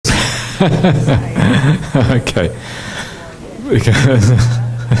Okay. Because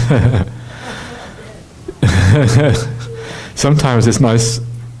sometimes it's nice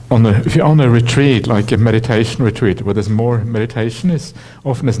if you're on a retreat, like a meditation retreat, where there's more meditation,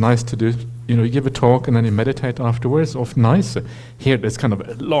 often it's nice to do. You give a talk and then you meditate afterwards. Often nicer. Here, there's kind of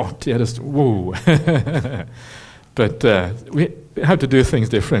a lot. Yeah, just whoa. But we have to do things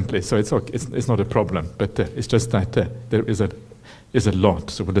differently, so it's okay. It's not a problem. But it's just that there is a lot.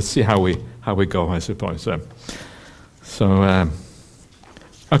 So we'll just see how we go, I suppose.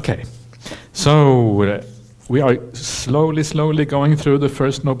 Okay. So we are slowly going through the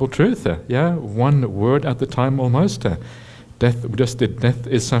first noble truth. One word at a time almost. Death. We just did death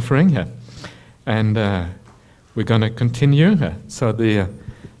is suffering. And we're going to continue. So the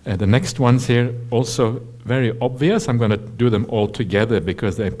next ones here also very obvious. I'm going to do them all together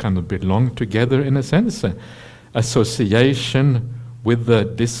because they kind of belong together in a sense. Association with the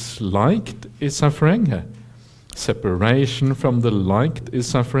disliked is suffering. Separation from the liked is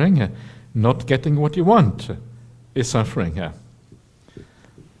suffering. Not getting what you want is suffering.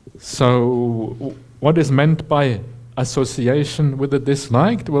 So what is meant by association with the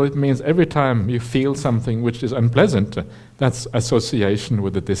disliked? Well, it means every time you feel something which is unpleasant, that's association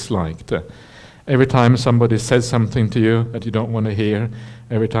with the disliked. Every time somebody says something to you that you don't want to hear,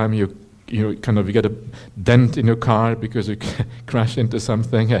 every time you get a dent in your car because you crash into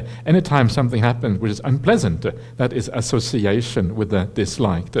something, anytime something happens which is unpleasant, that is association with the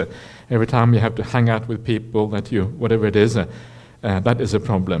disliked. Every time you have to hang out with people that whatever it is, that is a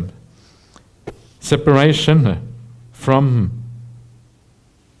problem. Separation from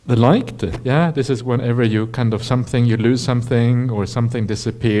the liked, this is whenever you you lose something or something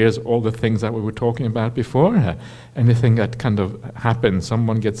disappears, all the things that we were talking about before, anything that kind of happens,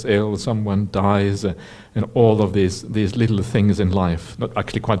 someone gets ill, someone dies, and all of these little things in life, not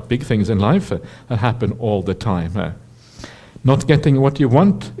actually quite big things in life, that happen all the time. Not getting what you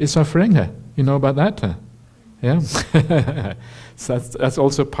want is suffering, you know about that? Yeah. So that's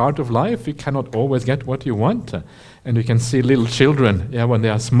also part of life. You cannot always get what you want. And you can see little children, when they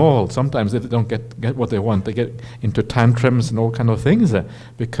are small, sometimes they don't get what they want. They get into tantrums and all kind of things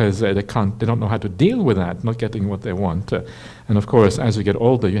because they don't know how to deal with that, not getting what they want. And of course, as you get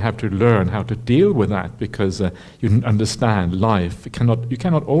older, you have to learn how to deal with that because you understand life. You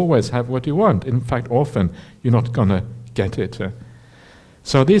cannot always have what you want. In fact, often you're not going to get it.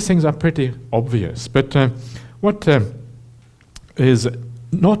 So these things are pretty obvious. But what is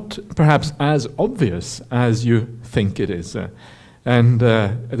not perhaps as obvious as you think it is. And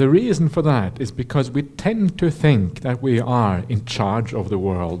the reason for that is because we tend to think that we are in charge of the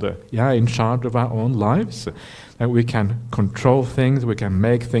world, in charge of our own lives, that we can control things, we can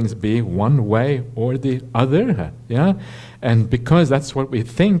make things be one way or the other, And because that's what we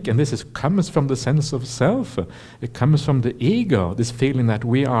think, and this comes from the sense of self, it comes from the ego, this feeling that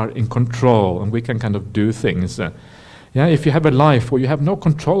we are in control and we can kind of do things. If you have a life where you have no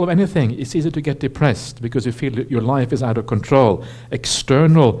control of anything, it's easy to get depressed because you feel that your life is out of control.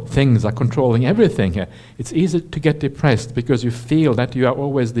 External things are controlling everything. It's easy to get depressed because you feel that you are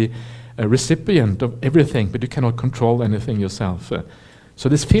always the recipient of everything, but you cannot control anything yourself. So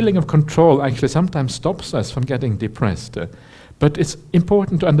this feeling of control actually sometimes stops us from getting depressed. But it's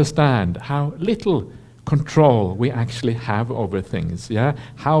important to understand how little control we actually have over things,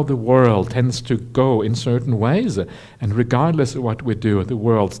 how the world tends to go in certain ways, and regardless of what we do, the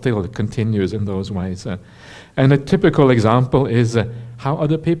world still continues in those ways. And a typical example is how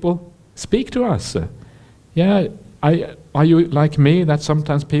other people speak to us. Are you like me that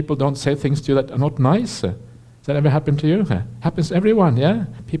sometimes people don't say things to you that are not nice? Has that ever happened to you? Happens to everyone,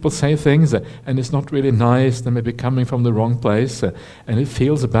 People say things and it's not really nice, they may be coming from the wrong place, and it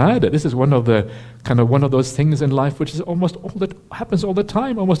feels bad. This is one of those things in life which is happens all the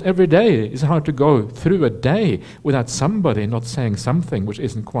time, almost every day. It's hard to go through a day without somebody not saying something which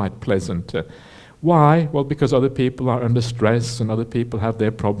isn't quite pleasant. Why? Well, because other people are under stress and other people have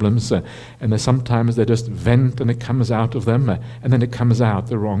their problems, and sometimes they just vent and it comes out of them, and then it comes out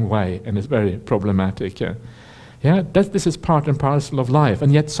the wrong way, and it's very problematic. This is part and parcel of life,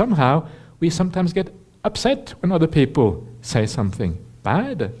 and yet somehow we sometimes get upset when other people say something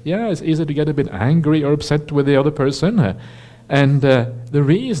bad. It's easy to get a bit angry or upset with the other person. And the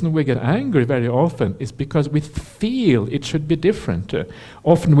reason we get angry very often is because we feel it should be different.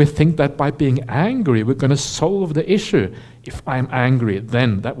 Often we think that by being angry we're going to solve the issue. If I'm angry,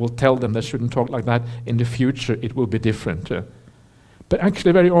 then that will tell them they shouldn't talk like that. In the future it will be different. But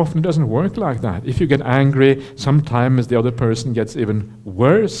actually very often it doesn't work like that. If you get angry, sometimes the other person gets even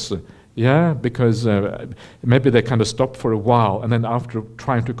worse. Yeah, because maybe they kind of stop for a while, and then after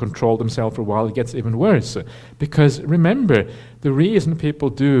trying to control themselves for a while, it gets even worse. Because remember, the reason people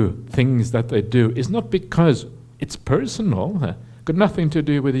do things that they do is not because it's personal, got nothing to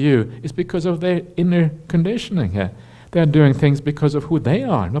do with you. It's because of their inner conditioning. They are doing things because of who they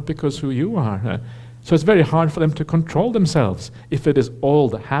are, not because who you are. So it's very hard for them to control themselves if it is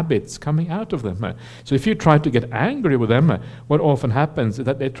old habits coming out of them. So if you try to get angry with them, what often happens is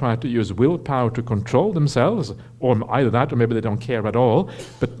that they try to use willpower to control themselves, or either that or maybe they don't care at all,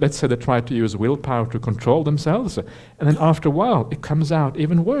 but let's say they try to use willpower to control themselves, and then after a while it comes out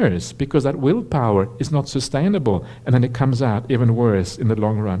even worse because that willpower is not sustainable, and then it comes out even worse in the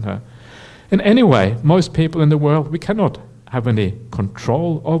long run. And anyway, most people in the world, we cannot have any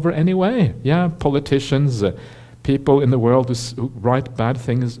control over anyway. Yeah, politicians, people in the world who write bad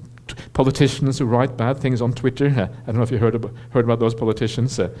things, politicians who write bad things on Twitter. I don't know if you heard about those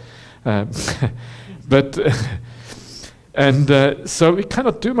politicians, but so we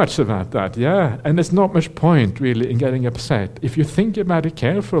cannot do much about that. Yeah, and there's not much point really in getting upset. If you think about it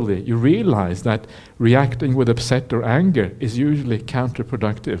carefully, you realize that reacting with upset or anger is usually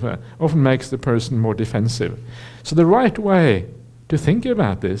counterproductive. Often makes the person more defensive. So the right way to think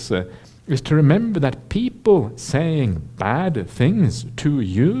about this is to remember that people saying bad things to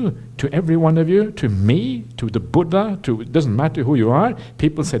you, to every one of you, to me, to the Buddha, it doesn't matter who you are,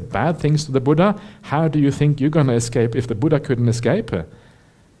 people said bad things to the Buddha. How do you think you're going to escape if the Buddha couldn't escape?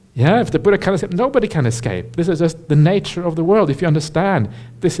 Yeah, if the Buddha can't escape, nobody can escape. This is just the nature of the world. If you understand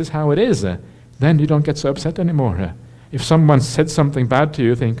this is how it is, then you don't get so upset anymore. If someone said something bad to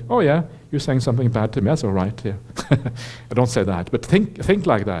you, think, oh yeah, you're saying something bad to me, that's all right. Yeah. I don't say that, but think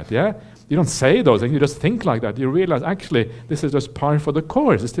like that, yeah? You don't say those things, you just think like that. You realize, actually, this is just par for the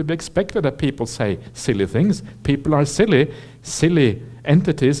course. It's to be expected that people say silly things. People are silly. Silly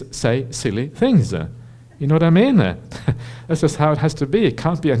entities say silly things. You know what I mean? That's just how it has to be. It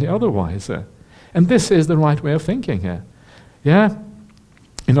can't be any otherwise. And this is the right way of thinking. Yeah?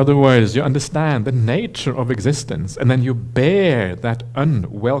 In other words, you understand the nature of existence, and then you bear that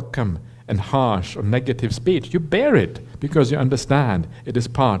unwelcome and harsh or negative speech. You bear it because you understand it is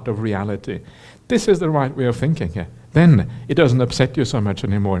part of reality. This is the right way of thinking. Then it doesn't upset you so much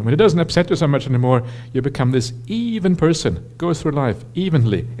anymore. When it doesn't upset you so much anymore, you become this even person, goes through life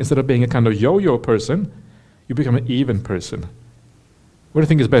evenly. Instead of being a kind of yo-yo person, you become an even person. What do you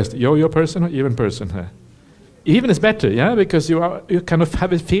think is best, yo-yo person or even person? Even is better, yeah, because you kind of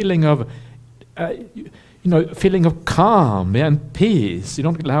have a feeling of feeling of calm, yeah, and peace. You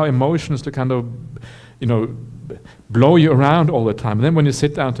don't allow emotions to kind of, blow you around all the time. And then when you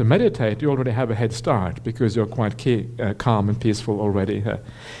sit down to meditate, you already have a head start because you're quite calm and peaceful already.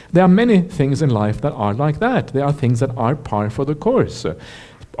 There are many things in life that are like that. There are things that are par for the course.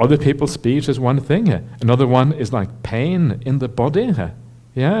 Other people's speech is one thing. Another one is like pain in the body.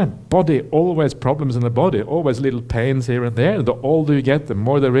 Yeah, body, always problems in the body, always little pains here and there. The older you get, the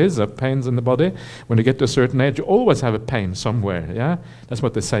more there is of pains in the body. When you get to a certain age, you always have a pain somewhere, yeah? That's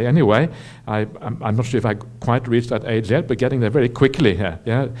what they say anyway. I'm not sure if I quite reached that age yet, but getting there very quickly, yeah?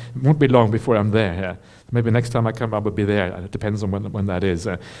 It won't be long before I'm there, yeah? Maybe next time I come, I will be there. It depends on when that is.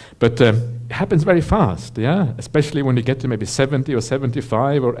 But it happens very fast, yeah? Especially when you get to maybe 70 or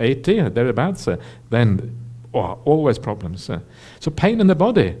 75 or 80, thereabouts, then always problems. So pain in the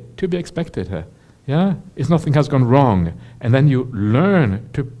body, to be expected. Yeah, if nothing has gone wrong, and then you learn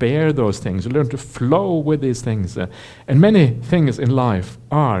to bear those things, you learn to flow with these things. And many things in life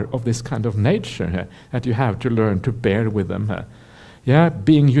are of this kind of nature that you have to learn to bear with them. Yeah,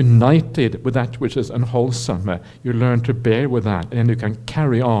 being united with that which is unwholesome, you learn to bear with that, and you can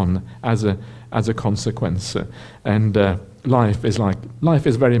carry on as a consequence. And life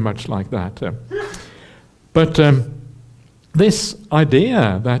is very much like that. But this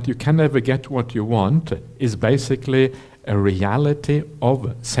idea that you can never get what you want is basically a reality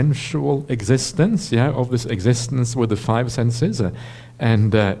of sensual existence, yeah, of this existence with the five senses,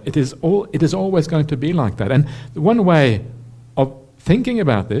 and it is always going to be like that. And one way of thinking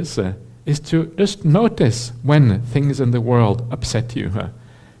about this is to just notice when things in the world upset you.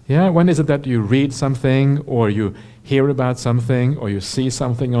 Yeah, when is it that you read something, or you hear about something, or you see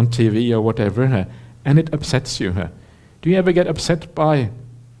something on TV or whatever, and it upsets you? Do you ever get upset by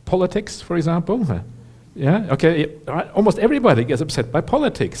politics, for example? Yeah, okay, almost everybody gets upset by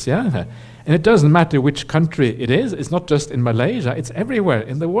politics, yeah? And it doesn't matter which country it is. It's not just in Malaysia, it's everywhere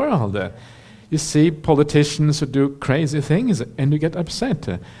in the world. You see politicians who do crazy things, and you get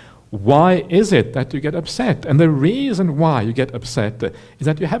upset. Why is it that you get upset? And the reason why you get upset is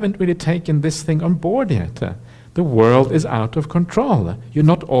that you haven't really taken this thing on board yet. The world is out of control. You're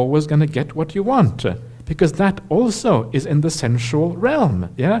not always going to get what you want. Because that also is in the sensual realm.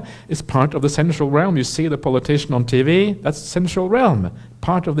 Yeah, it's part of the sensual realm. You see the politician on TV, that's sensual realm.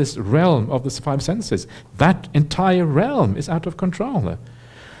 Part of this realm of the five senses. That entire realm is out of control.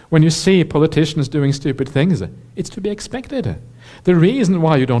 When you see politicians doing stupid things, it's to be expected. The reason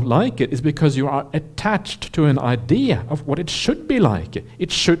why you don't like it is because you are attached to an idea of what it should be like.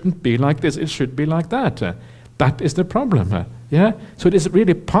 It shouldn't be like this, it should be like that. That is the problem. Yeah? So it is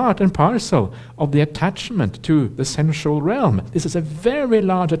really part and parcel of the attachment to the sensual realm. This is a very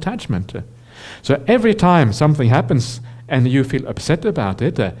large attachment. So every time something happens and you feel upset about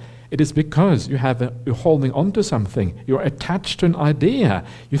it, it is because you're holding on to something. You're attached to an idea.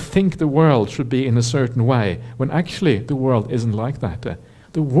 You think the world should be in a certain way, when actually the world isn't like that.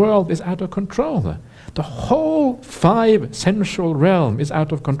 The world is out of control. The whole five sensual realm is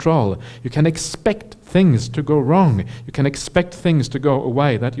out of control. You can expect things to go wrong. You can expect things to go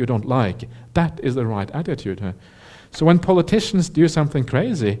away that you don't like. That is the right attitude. So when politicians do something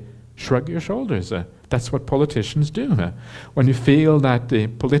crazy, shrug your shoulders. That's what politicians do. When you feel that the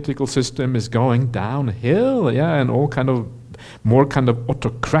political system is going downhill, and all kind of more kind of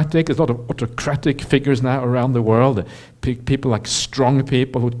autocratic. There's a lot of autocratic figures now around the world. People like strong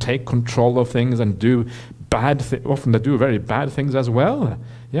people who take control of things and do bad often they do very bad things as well.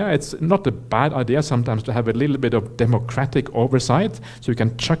 Yeah, it's not a bad idea sometimes to have a little bit of democratic oversight so you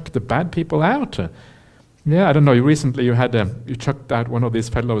can chuck the bad people out. Yeah, I don't know. Recently, you chucked out one of these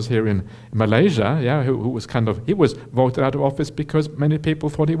fellows here in Malaysia. Yeah, who was he was voted out of office because many people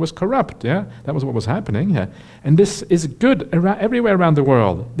thought he was corrupt. Yeah, that was what was happening. Yeah, and this is good everywhere around the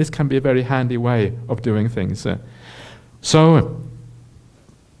world. This can be a very handy way of doing things.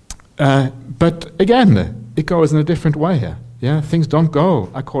 But again, it goes in a different way. Yeah, things don't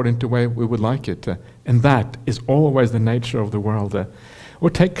go according to the way we would like it, and that is always the nature of the world. Or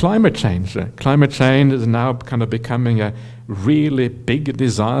take climate change. Climate change is now kind of becoming a really big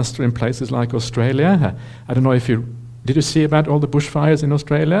disaster in places like Australia. I don't know if did you see about all the bushfires in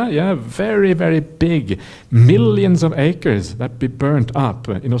Australia? Yeah, very, very big. Millions of acres that be burnt up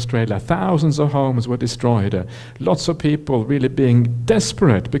in Australia. Thousands of homes were destroyed. Lots of people really being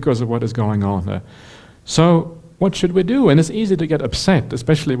desperate because of what is going on. So what should we do? And it's easy to get upset,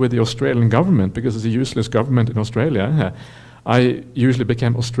 especially with the Australian government, because it's a useless government in Australia. I usually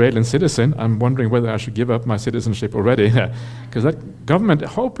became Australian citizen. I'm wondering whether I should give up my citizenship already, because that government,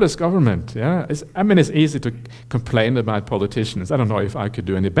 hopeless government. Yeah, it's easy to complain about politicians. I don't know if I could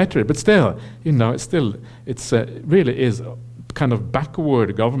do any better, but still, it's really is kind of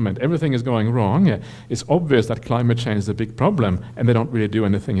backward government. Everything is going wrong. It's obvious that climate change is a big problem, and they don't really do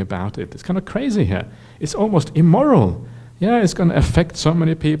anything about it. It's kind of crazy here. It's almost immoral. Yeah, it's going to affect so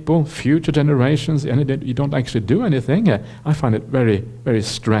many people, future generations, and you don't actually do anything. I find it very, very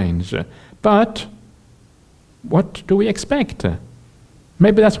strange. But what do we expect?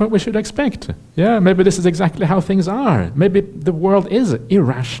 Maybe that's what we should expect. Yeah, maybe this is exactly how things are. Maybe the world is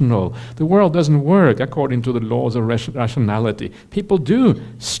irrational. The world doesn't work according to the laws of rationality. People do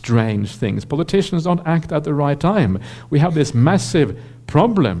strange things. Politicians don't act at the right time. We have this massive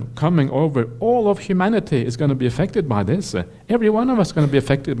problem coming over. All of humanity is going to be affected by this. Every one of us is going to be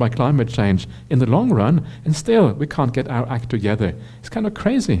affected by climate change in the long run, and still we can't get our act together. It's kind of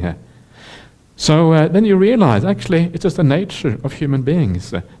crazy here. So then you realize, actually, it's just the nature of human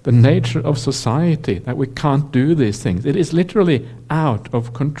beings, the nature of society, that we can't do these things. It is literally out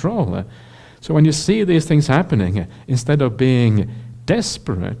of control. So when you see these things happening, instead of being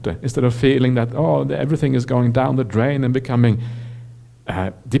desperate, instead of feeling that, everything is going down the drain and becoming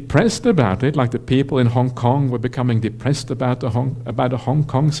depressed about it, like the people in Hong Kong were becoming depressed about the Hong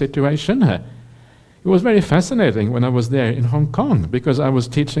Kong situation. It was very fascinating when I was there in Hong Kong, because I was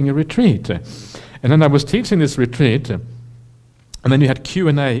teaching a retreat. And then I was teaching this retreat, and then you had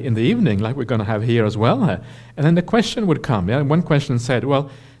Q&A in the evening, like we're going to have here as well. And then the question would come. Yeah? And one question said,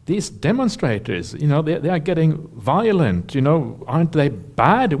 well, these demonstrators, they are getting violent. Aren't they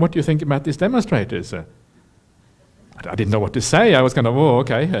bad? What do you think about these demonstrators? I didn't know what to say. I was kind of,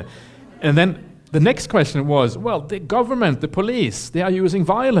 okay. And then the next question was, well, the government, the police, they are using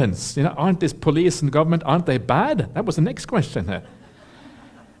violence. Aren't this police and government, aren't they bad? That was the next question.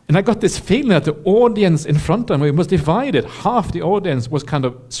 And I got this feeling that the audience in front of me was divided. Half the audience was kind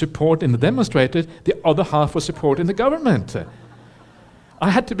of supporting the demonstrators, the other half was supporting the government. I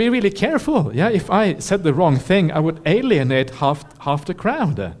had to be really careful. Yeah, if I said the wrong thing, I would alienate half the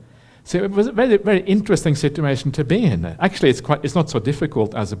crowd. So it was a very, very interesting situation to be in. Actually, it's not so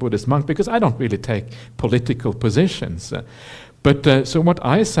difficult as a Buddhist monk, because I don't really take political positions. But so what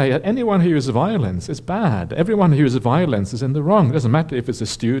I say, anyone who uses violence is bad. Everyone who uses violence is in the wrong. It doesn't matter if it's a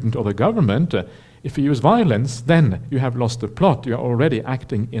student or the government. If you use violence, then you have lost the plot. You are already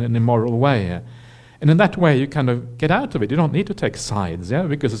acting in an immoral way. And in that way, you kind of get out of it. You don't need to take sides,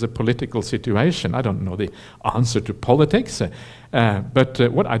 because it's a political situation. I don't know the answer to politics. But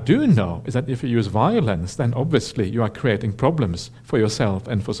what I do know is that if you use violence, then obviously you are creating problems for yourself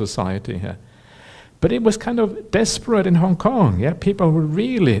and for society. But it was kind of desperate in Hong Kong. People were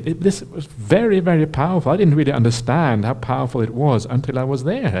really, this was very, very powerful. I didn't really understand how powerful it was until I was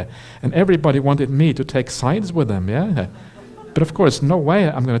there. And everybody wanted me to take sides with them, But of course, no way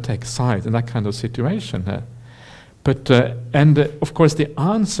I'm going to take sides in that kind of situation. And of course, the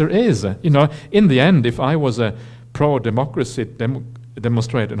answer is, in the end, if I was a pro-democracy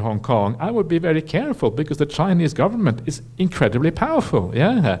demonstrator in Hong Kong, I would be very careful because the Chinese government is incredibly powerful.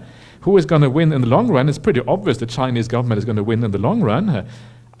 Who is going to win in the long run? It's pretty obvious the Chinese government is going to win in the long run.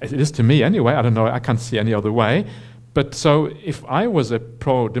 It is to me anyway. I don't know. I can't see any other way. But so if I was a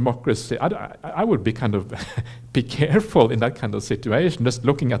pro-democracy, I would be kind of be careful in that kind of situation, just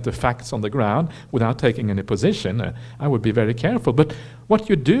looking at the facts on the ground without taking any position. I would be very careful. But what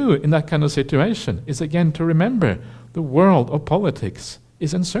you do in that kind of situation is, again, to remember the world of politics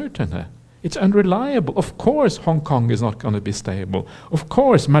is uncertain. It's unreliable. Of course Hong Kong is not going to be stable. Of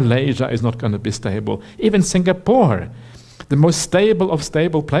course Malaysia is not going to be stable. Even Singapore, the most stable of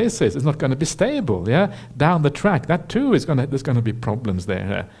stable places, is not going to be stable. Down the track, that too is there's going to be problems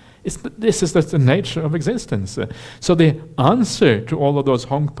there. This is just the nature of existence. So the answer to all of those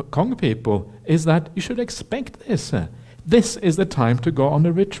Hong Kong people is that you should expect this. This is the time to go on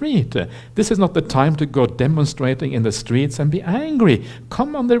a retreat. This is not the time to go demonstrating in the streets and be angry.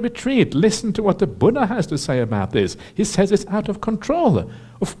 Come on the retreat. Listen to what the Buddha has to say about this. He says it's out of control.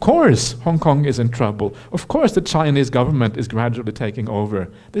 Of course Hong Kong is in trouble. Of course the Chinese government is gradually taking over.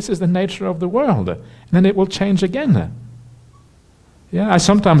 This is the nature of the world. And then it will change again.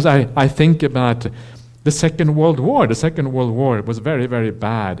 Sometimes I think about the Second World War. The Second World War was very, very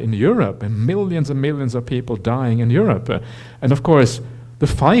bad in Europe, and millions of people dying in Europe. And of course, the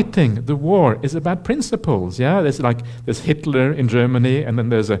fighting, the war, is about principles. There's Hitler in Germany, and then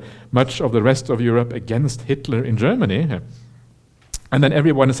there's much of the rest of Europe against Hitler in Germany. And then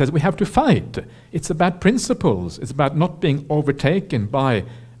everyone says, we have to fight. It's about principles. It's about not being overtaken by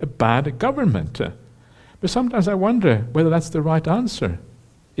a bad government. But sometimes I wonder whether that's the right answer.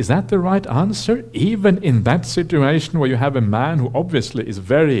 Is that the right answer? Even in that situation where you have a man who obviously is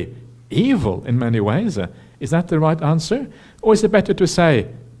very evil in many ways, is that the right answer? Or is it better to say,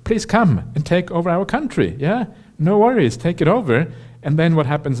 please come and take over our country? No worries, take it over. And then what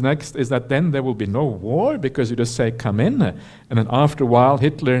happens next is that then there will be no war because you just say, come in. And then after a while,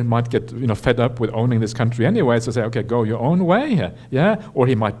 Hitler might get fed up with owning this country anyway, so say, okay, go your own way. Or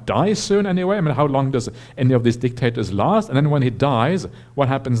he might die soon anyway. I mean, how long does any of these dictators last? And then when he dies, what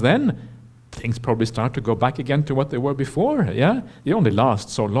happens then? Things probably start to go back again to what they were before. They only last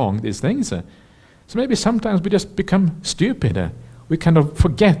so long, these things. So maybe sometimes we just become stupid. We kind of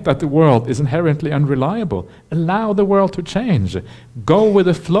forget that the world is inherently unreliable. Allow the world to change. Go with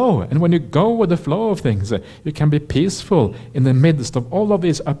the flow. And when you go with the flow of things, you can be peaceful in the midst of all of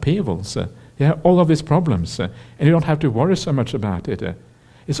these upheavals, all of these problems. And you don't have to worry so much about it.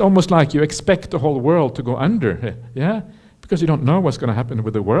 It's almost like you expect the whole world to go under, because you don't know what's going to happen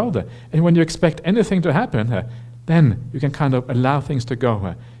with the world. And when you expect anything to happen, then you can kind of allow things to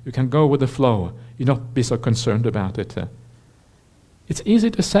go. You can go with the flow. You not be so concerned about it. It's easy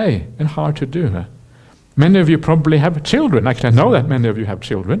to say and hard to do. Many of you probably have children. Actually, I know that many of you have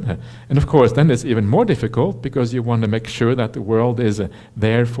children. And of course, then it's even more difficult because you want to make sure that the world is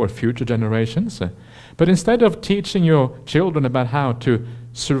there for future generations. But instead of teaching your children about how to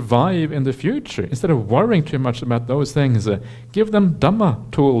survive in the future, instead of worrying too much about those things, give them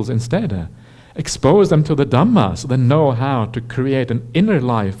Dhamma tools instead. Expose them to the Dhamma so they know how to create an inner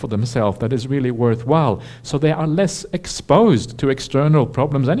life for themselves that is really worthwhile, so they are less exposed to external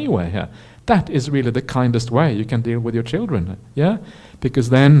problems anyway. That is really the kindest way you can deal with your children. Because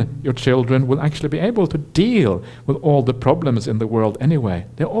then your children will actually be able to deal with all the problems in the world anyway.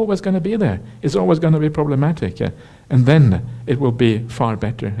 They're always going to be there. It's always going to be problematic. And then it will be far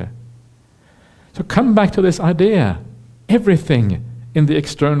better. So come back to this idea. Everything in the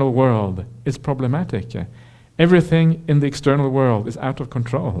external world is problematic. Everything in the external world is out of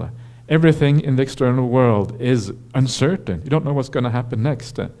control. Everything in the external world is uncertain. You don't know what's going to happen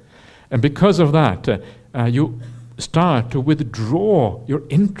next. And because of that, you start to withdraw your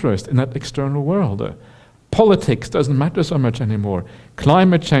interest in that external world. Politics doesn't matter so much anymore.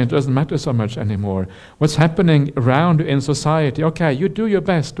 Climate change doesn't matter so much anymore. What's happening around you in society, okay, you do your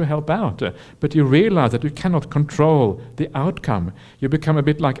best to help out, but you realize that you cannot control the outcome. You become a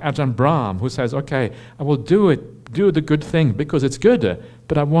bit like Ajahn Brahmali, who says, okay, I will do the good thing because it's good,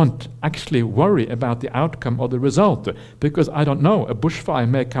 but I won't actually worry about the outcome or the result, because I don't know, a bushfire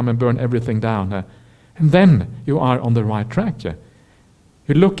may come and burn everything down. And then you are on the right track.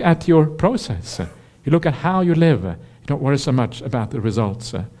 You look at your process. You look at how you live. You don't worry so much about the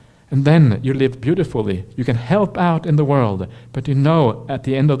results. And then you live beautifully. You can help out in the world, but you know at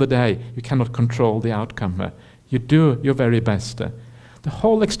the end of the day you cannot control the outcome. You do your very best. The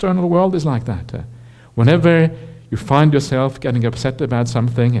whole external world is like that. Whenever you find yourself getting upset about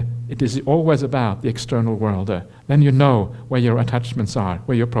something, it is always about the external world. Then you know where your attachments are,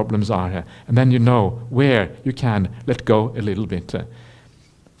 where your problems are, and then you know where you can let go a little bit.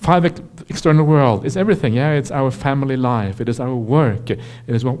 External world is everything, yeah. It's our family life, it is our work, it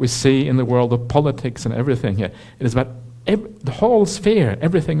is what we see in the world of politics and everything. It is about the whole sphere,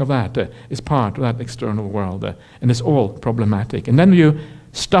 everything of that is part of that external world, and it's all problematic. And then you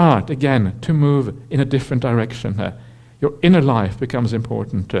start again to move in a different direction. Your inner life becomes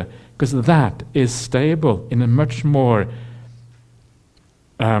important, because that is stable in a much more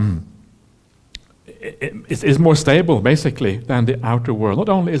it is more stable, basically, than the outer world. Not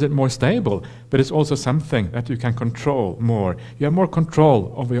only is it more stable, but it's also something that you can control more. You have more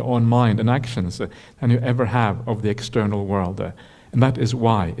control over your own mind and actions than you ever have of the external world. And that is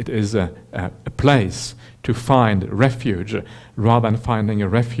why it is a place to find refuge, rather than finding a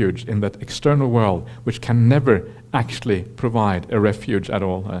refuge in that external world, which can never actually provide a refuge at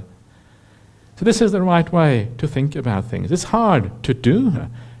all. So this is the right way to think about things. It's hard to do.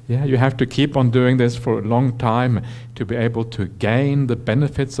 Yeah, you have to keep on doing this for a long time to be able to gain the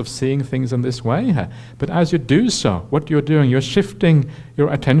benefits of seeing things in this way. But as you do so, what you're doing, you're shifting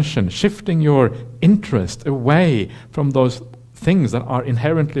your attention, shifting your interest away from those things that are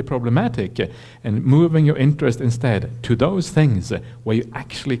inherently problematic, and moving your interest instead to those things where you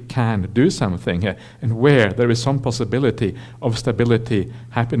actually can do something, and where there is some possibility of stability,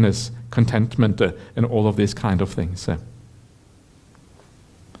 happiness, contentment, and all of these kind of things.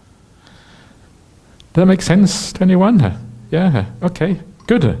 Does that make sense to anyone? Yeah, okay,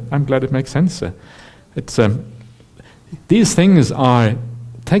 good. I'm glad it makes sense. It's these things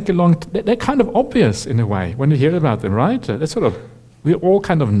take a long. They're kind of obvious in a way when you hear about them, right? We all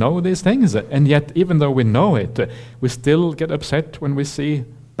kind of know these things, and yet even though we know it, we still get upset when we see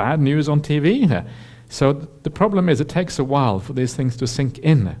bad news on TV. So the problem is it takes a while for these things to sink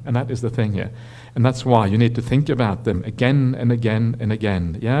in, and that is the thing here. And that's why you need to think about them again and again and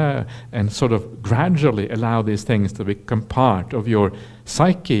again, yeah, and sort of gradually allow these things to become part of your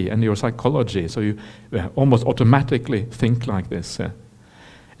psyche and your psychology, so you almost automatically think like this.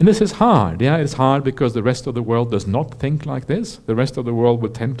 And this is hard, yeah, it's hard because the rest of the world does not think like this. The rest of the world will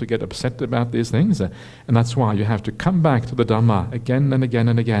tend to get upset about these things, and that's why you have to come back to the Dhamma again and again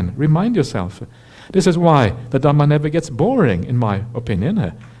and again. Remind yourself. This is why the Dhamma never gets boring, in my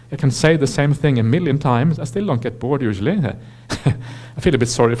opinion. I can say the same thing a million times, I still don't get bored usually. I feel a bit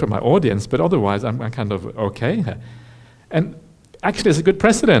sorry for my audience, but otherwise I'm kind of okay. And actually it's a good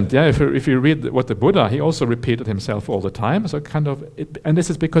precedent, yeah. If you read what the Buddha, he also repeated himself all the time, so and this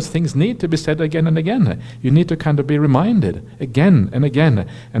is because things need to be said again and again. You need to kind of be reminded again and again,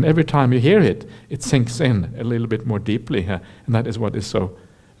 and every time you hear it, it sinks in a little bit more deeply, and that is what is so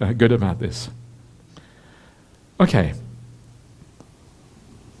good about this. Okay.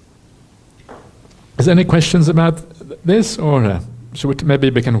 Is there any questions about this, or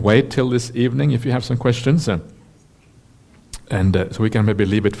maybe we can wait till this evening if you have some questions, and so we can maybe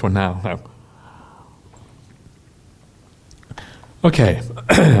leave it for now. Okay,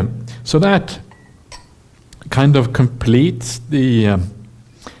 so that kind of completes the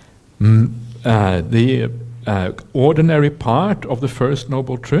ordinary part of the First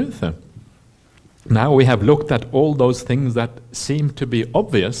Noble Truth. Now we have looked at all those things that seem to be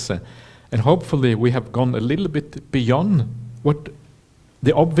obvious, and hopefully we have gone a little bit beyond what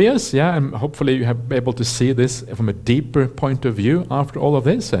the obvious, yeah, and hopefully you have been able to see this from a deeper point of view after all of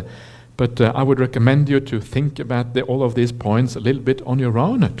this. But I would recommend you to think about all of these points a little bit on your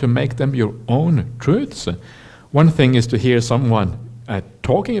own, to make them your own truths. One thing is to hear someone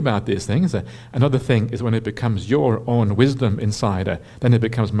talking about these things. Another thing is when it becomes your own wisdom inside, then it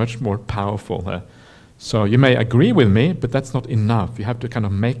becomes much more powerful. So you may agree with me, but that's not enough. You have to kind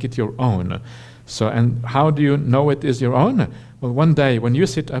of make it your own. So, and how do you know it is your own? Well, one day when you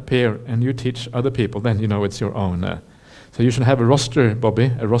sit up here and you teach other people, then you know it's your own. So you should have a roster,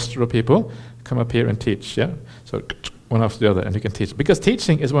 Bobby, a roster of people, come up here and teach, yeah? So one after the other, and you can teach. Because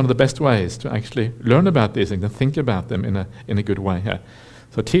teaching is one of the best ways to actually learn about these things and think about them in a good way. Yeah?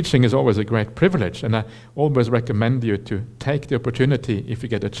 So teaching is always a great privilege, and I always recommend you to take the opportunity if you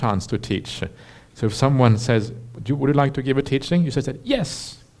get a chance to teach. So if someone says, would you like to give a teaching? You say,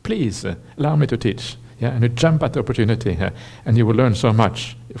 yes, please, allow me to teach. Yeah? And you jump at the opportunity, and you will learn so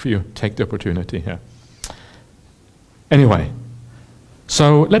much if you take the opportunity. Anyway,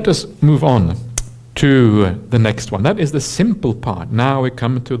 so let us move on to the next one. That is the simple part. Now we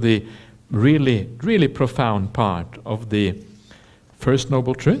come to the really, really profound part of the First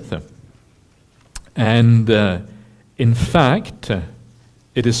Noble Truth. And in fact,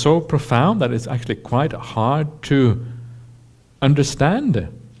 it is so profound that it's actually quite hard to understand.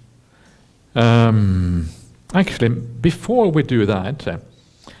 Actually, before we do that,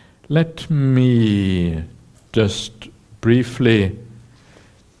 let me just briefly...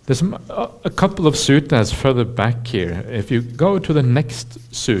 There's a couple of suttas further back here. If you go to the next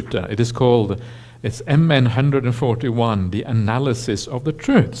sutta, it is called, it's MN 141, the Analysis of the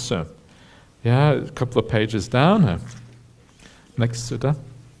Truths. Yeah, a couple of pages down. Next sutta.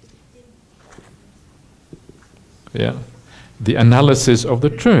 Yeah, the Analysis of the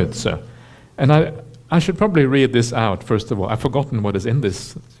Truths. And I should probably read this out first of all. I've forgotten what is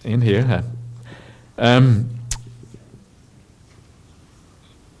in here.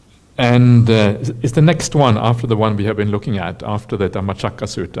 And it's the next one after the one we have been looking at, after the Dhammacakka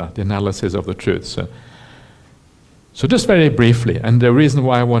Sutta, the Analysis of the Truths. So just very briefly, and the reason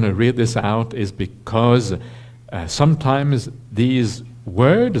why I want to read this out is because sometimes these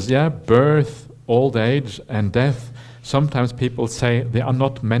words, birth, old age, and death, sometimes people say they are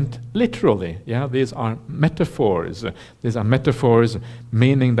not meant literally. These are metaphors. These are metaphors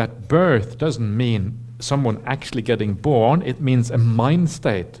meaning that birth doesn't mean someone actually getting born, it means a mind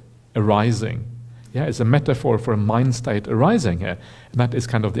state arising. It's a metaphor for a mind state arising here. And that is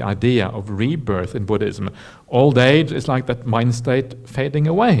kind of the idea of rebirth in Buddhism. Old age is like that mind state fading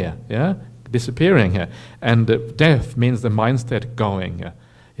away here, disappearing here. And death means the mind state going here.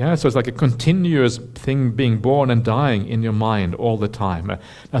 So it's like a continuous thing being born and dying in your mind all the time.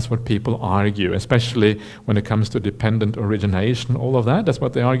 That's what people argue, especially when it comes to dependent origination, all of that. That's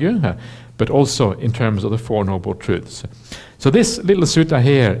what they argue. But also in terms of the Four Noble Truths. So this little sutta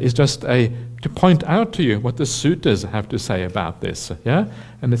here is just to point out to you what the suttas have to say about this.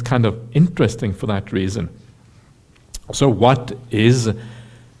 And it's kind of interesting for that reason. So what is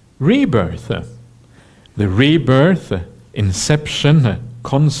rebirth? The rebirth, inception,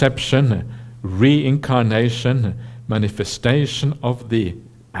 conception, reincarnation, manifestation of the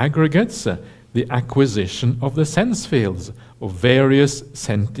aggregates, the acquisition of the sense fields of various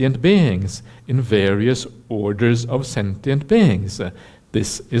sentient beings in various orders of sentient beings.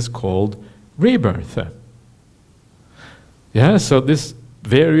 This is called rebirth. So this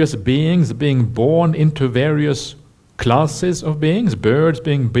various beings being born into various classes of beings, birds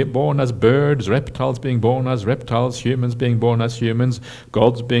being born as birds, reptiles being born as reptiles, humans being born as humans,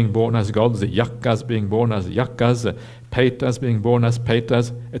 gods being born as gods, the yakkas being born as yakkas, petas being born as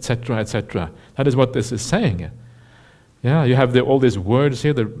petas, etc., etc. That is what this is saying. You have all these words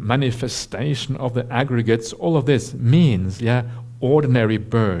here, the manifestation of the aggregates, all of this means, ordinary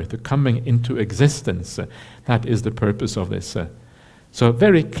birth, the coming into existence. That is the purpose of this. So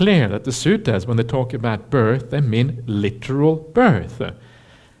very clear that the suttas, when they talk about birth, they mean literal birth.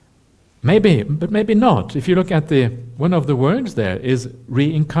 Maybe, but maybe not. If you look at one of the words there is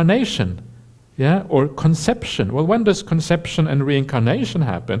reincarnation, or conception. Well, when does conception and reincarnation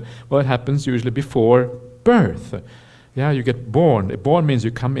happen? Well, it happens usually before birth. You get born. Born means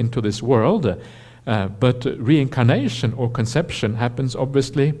you come into this world, but reincarnation or conception happens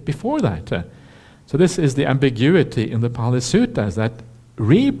obviously before that. So this is the ambiguity in the Pali Suttas, that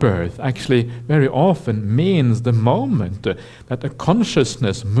rebirth actually very often means the moment that a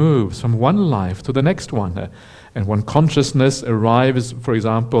consciousness moves from one life to the next one. And when consciousness arrives, for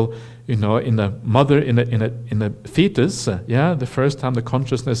example, in a mother, in a fetus, the first time the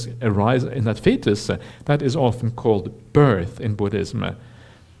consciousness arises in that fetus, that is often called birth in Buddhism.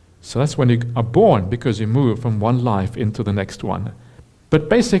 So that's when you are born, because you move from one life into the next one. But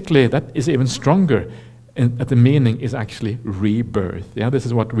basically, that is even stronger, and the meaning is actually rebirth. This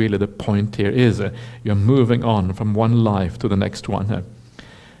is what really the point here is. You're moving on from one life to the next one.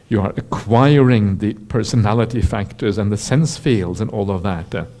 You are acquiring the personality factors and the sense fields and all of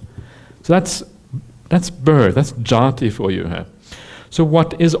that. So that's birth, that's jati for you. So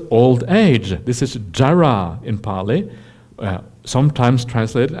what is old age? This is jara in Pali, sometimes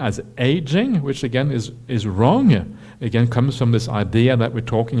translated as aging, which again is wrong. again comes from this idea that we're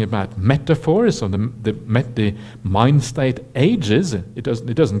talking about metaphors, or the mind state ages. It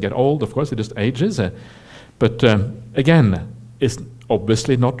doesn't get old, of course, it just ages. But again, it's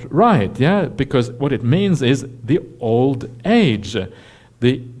obviously not right, yeah, because what it means is the old age,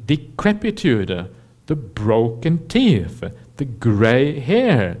 the decrepitude, the broken teeth, the grey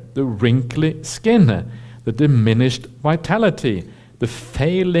hair, the wrinkly skin, the diminished vitality, the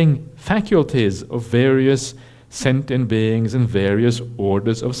failing faculties of various sentient beings and various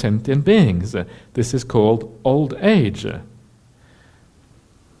orders of sentient beings. This is called old age.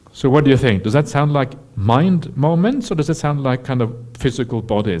 So what do you think? Does that sound like mind moments, or does it sound like kind of physical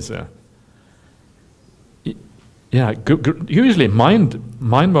bodies? Yeah, usually mind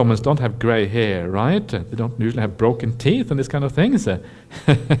moments don't have grey hair, right? They don't usually have broken teeth and this kind of things.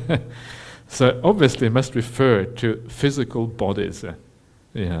 So obviously it must refer to physical bodies.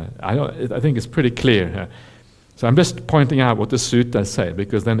 Yeah, I think it's pretty clear. So I'm just pointing out what the suttas say,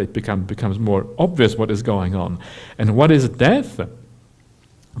 because then it becomes more obvious what is going on. And what is death?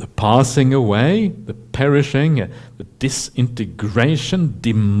 The passing away, the perishing, the disintegration,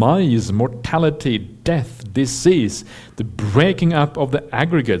 demise, mortality, death, disease, the breaking up of the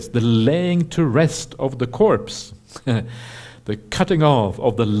aggregates, the laying to rest of the corpse, the cutting off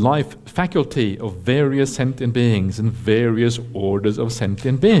of the life faculty of various sentient beings and various orders of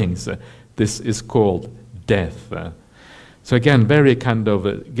sentient beings. This is called death. So again, very kind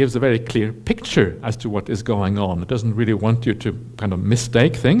of gives a very clear picture as to what is going on. It doesn't really want you to kind of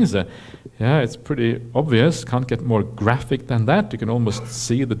mistake things. Yeah, it's pretty obvious. Can't get more graphic than that. You can almost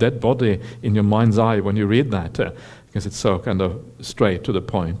see the dead body in your mind's eye when you read that, because it's so kind of straight to the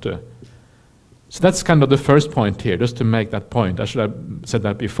point. So that's kind of the first point here, just to make that point. I should have said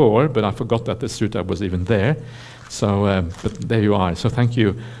that before, but I forgot that the sutta was even there. So, but there you are. So thank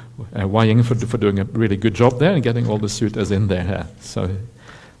you, Wai Ying, for doing a really good job there and getting all the suttas in there. So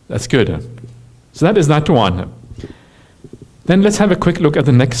that's good. So that is that one. Then let's have a quick look at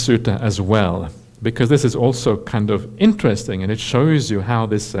the next sutta as well, because this is also kind of interesting, and it shows you how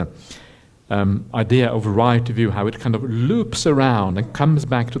this idea of right view, how it kind of loops around and comes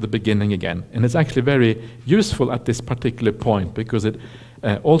back to the beginning again. And it's actually very useful at this particular point, because it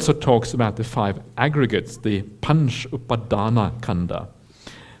also talks about the 5 aggregates, the Panch Upadana Kanda.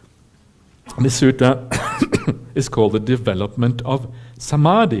 This sutta is called the development of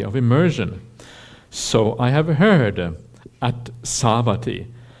samadhi, of immersion. So I have heard at Savatthi,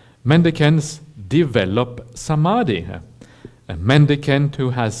 mendicants develop samadhi. A mendicant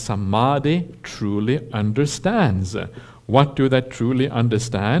who has samadhi truly understands. What do they truly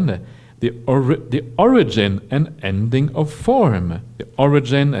understand? The origin and ending of form, the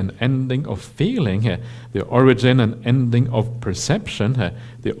origin and ending of feeling, the origin and ending of perception,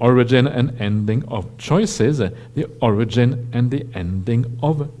 the origin and ending of choices, the origin and the ending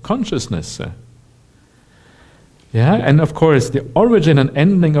of consciousness. Yeah, and of course the origin and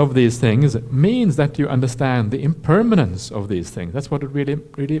ending of these things means that you understand the impermanence of these things. That's what it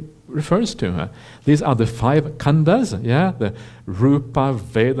really refers to. These are the 5 khandas, yeah, the Rupa,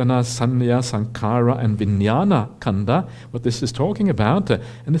 Vedana, Sanya, Sankhara and Vijnana kanda, what this is talking about.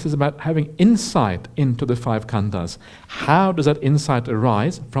 And this is about having insight into the 5 khandas. How does that insight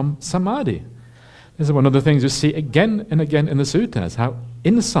arise? From samadhi. This is one of the things you see again and again in the suttas, how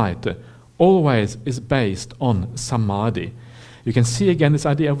insight always is based on samadhi. You can see again this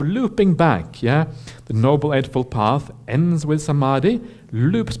idea of looping back, yeah? The Noble Eightfold Path ends with samadhi,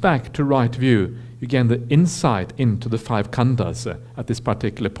 loops back to right view. You gain the insight into the 5 khandas at this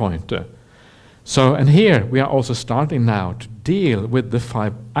particular point. So, and here we are also starting now to deal with the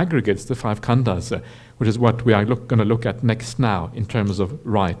 5 aggregates, the 5 khandas, which is what we are going to look at next now in terms of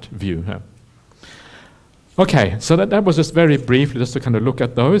right view. Okay, so that was just very briefly, just to kind of look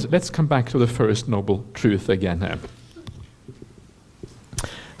at those. Let's come back to the first noble truth again.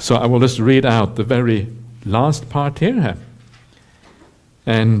 So I will just read out the very last part here.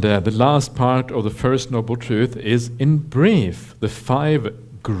 And the last part of the first noble truth is, in brief, the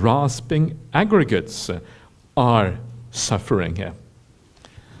 5 grasping aggregates are suffering.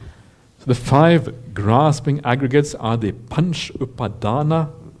 So the 5 grasping aggregates are the Panch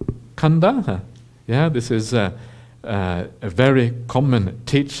Upadana Kanda. Yeah, this is a very common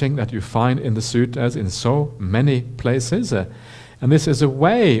teaching that you find in the suttas in so many places. And this is a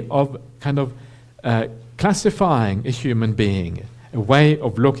way of kind of classifying a human being, a way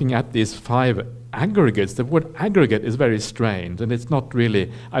of looking at these 5 aggregates. The word aggregate is very strange, and it's not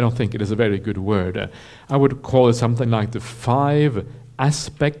really, I don't think it is a very good word. I would call it something like the 5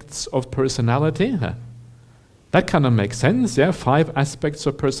 aspects of personality. That kind of makes sense, yeah? 5 aspects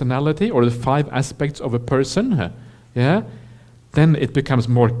of personality, or the 5 aspects of a person. yeah, then it becomes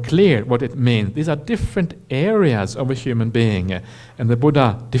more clear what it means. These are different areas of a human being, and the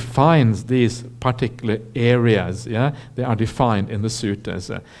Buddha defines these particular areas. Yeah, they are defined in the suttas,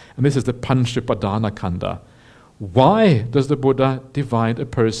 and this is the Panchupadana Khandha. Why does the Buddha divide a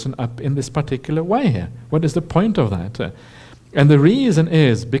person up in this particular way? What is the point of that? And the reason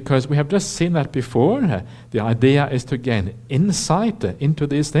is because we have just seen that before. The idea is to gain insight into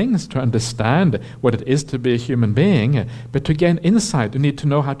these things, to understand what it is to be a human being. But to gain insight, you need to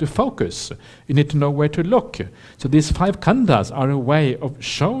know how to focus. You need to know where to look. So these 5 khandhas are a way of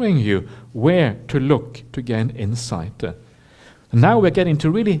showing you where to look to gain insight. Now we're getting to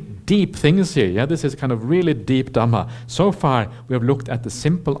really deep things here. Yeah, this is kind of really deep Dhamma. So far, we have looked at the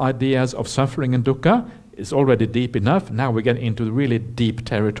simple ideas of suffering and dukkha. It's already deep enough. Now we get into the really deep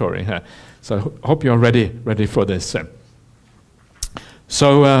territory. So I hope you're ready for this.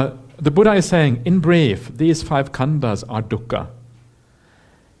 So the Buddha is saying, in brief, these 5 khandhas are dukkha.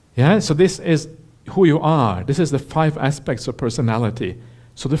 Yeah, so this is who you are. This is the 5 aspects of personality.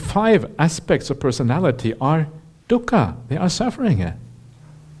 So the 5 aspects of personality are dukkha. They are suffering.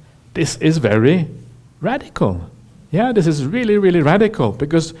 This is very radical. Yeah, this is really, really radical,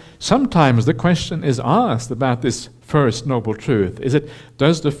 because sometimes the question is asked about this first noble truth.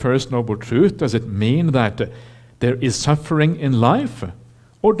 Does the first noble truth, does it mean that there is suffering in life?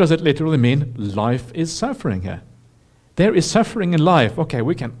 Or does it literally mean life is suffering? There is suffering in life. Okay,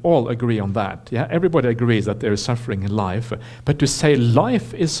 we can all agree on that. Yeah, everybody agrees that there is suffering in life. But to say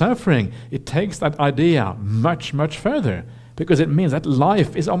life is suffering, it takes that idea much, much further, because it means that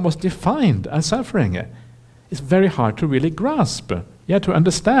life is almost defined as suffering. It's very hard to really grasp, to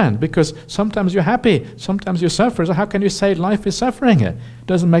understand, because sometimes you're happy, sometimes you suffer. So how can you say life is suffering? It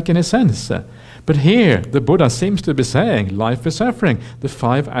doesn't make any sense. But here, the Buddha seems to be saying life is suffering. The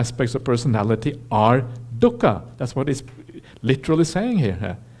 5 aspects of personality are dukkha. That's what he's literally saying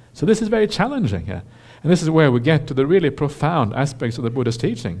here. So this is very challenging. And this is where we get to the really profound aspects of the Buddha's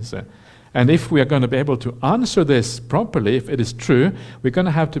teachings. And if we are going to be able to answer this properly, if it is true, we're going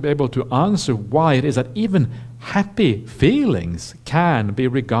to have to be able to answer why it is that even happy feelings can be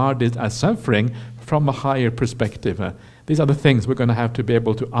regarded as suffering from a higher perspective. These are the things we're going to have to be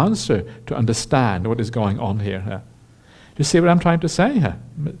able to answer to understand what is going on here. Do you see what I'm trying to say?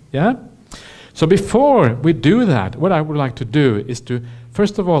 Yeah? So before we do that, what I would like to do is to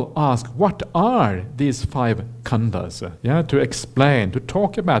first of all ask, what are these 5 khandhas? To explain, to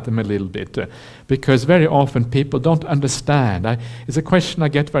talk about them a little bit, because very often people don't understand. It's a question I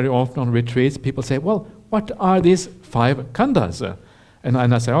get very often on retreats. People say, well, what are these 5 khandhas? And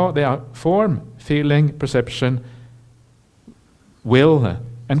I say, they are form, feeling, perception, will,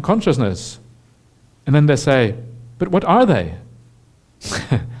 and consciousness. And then they say, but what are they?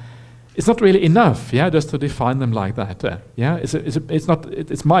 It's not really enough, just to define them like that.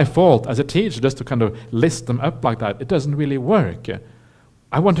 It's my fault as a teacher just to kind of list them up like that. It doesn't really work.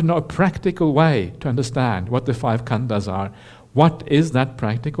 I want to know a practical way to understand what the 5 khandhas are. What is that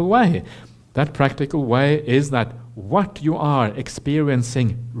practical way? That practical way is that what you are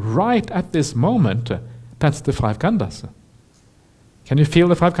experiencing right at this moment, that's the 5 khandhas. Can you feel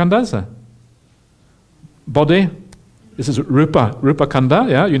the 5 khandhas? Body. This is Rupa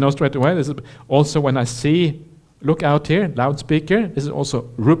Khandha, you know straight away. This is also when I see, look out here, loudspeaker, this is also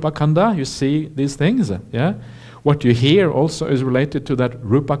Rupa Khandha, you see these things, What you hear also is related to that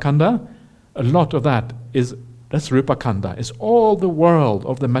Rupa Khandha. A lot of that's Rupa Khandha. It's all the world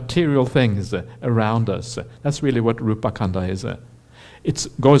of the material things around us. That's really what Rupa Khandha is. It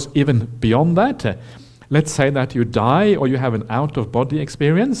goes even beyond that. Let's say that you die or you have an out-of-body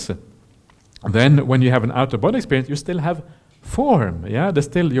experience. Then when you have an out-of-body experience, you still have form.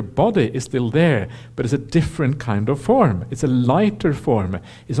 Your body is still there, but it's a different kind of form. It's a lighter form.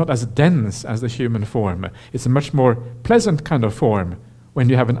 It's not as dense as the human form. It's a much more pleasant kind of form when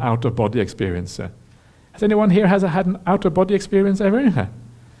you have an out-of-body experience. Has anyone here had an out-of-body experience ever?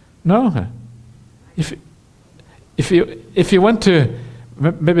 No? If you want to,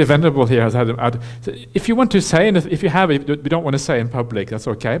 maybe Venerable here has had it. If you want to say, and if you have it, we don't want to say in public, that's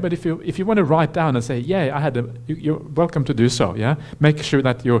okay. But if you want to write down and say, I had you're welcome to do so. Make sure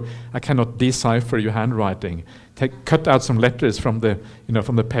that I cannot decipher your handwriting. Cut out some letters from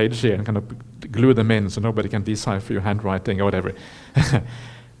the page here and kind of glue them in so nobody can decipher your handwriting or whatever.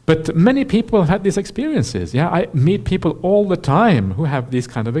 But many people have had these experiences. I meet people all the time who have these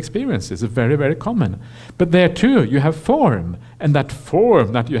kind of experiences. It's very, very common. But there too, you have form. And that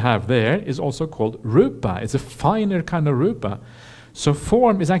form that you have there is also called rupa. It's a finer kind of rupa. So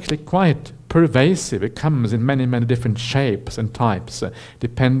form is actually quite pervasive. It comes in many, many different shapes and types,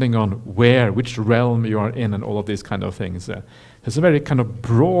 depending on which realm you are in, and all of these kind of things. It's a very kind of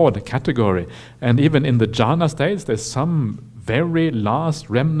broad category. And even in the jhana states, there's some very last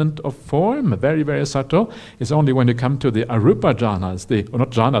remnant of form, very, very subtle. It's only when you come to the arupa jhanas,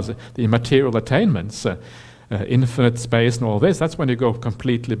 the immaterial attainments, infinite space and all this, that's when you go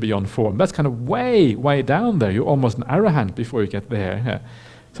completely beyond form. That's kind of way, way down there. You're almost an arahant before you get there.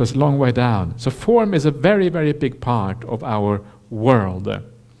 So it's a long way down. So form is a very, very big part of our world.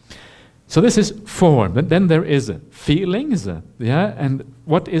 So this is form. Then there is feelings. And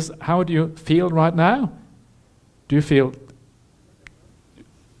how do you feel right now? Do you feel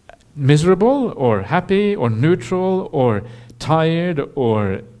miserable or happy or neutral or tired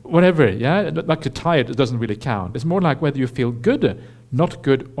or whatever? Like tired, it doesn't really count. It's more like whether you feel good, not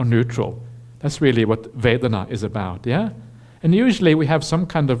good, or neutral. That's really what Vedana is about. And usually we have some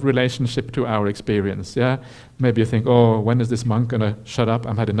kind of relationship to our experience. Maybe you think, oh, when is this monk going to shut up?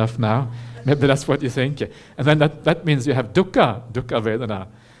 I've had enough now. Maybe that's what you think. And then that means you have dukkha Vedana.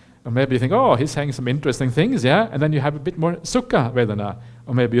 Or maybe you think, oh, he's saying some interesting things, and then you have a bit more sukha Vedana.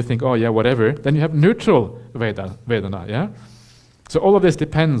 Or maybe you think, oh, yeah, whatever. Then you have neutral Vedana. So all of this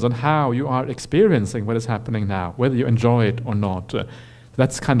depends on how you are experiencing what is happening now, whether you enjoy it or not.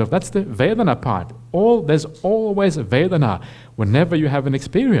 That's the Vedana part. There's always Vedana. Whenever you have an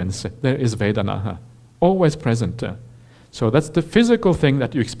experience, there is Vedana. Always present. So that's the physical thing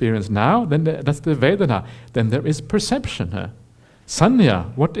that you experience now, then that's the Vedana. Then there is perception.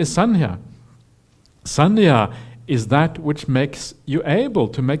 Sanya, what is Sanya? Sanya is that which makes you able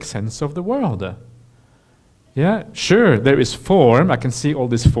to make sense of the world. Sure, there is form. I can see all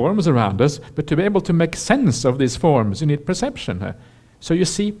these forms around us, but to be able to make sense of these forms, you need perception. So you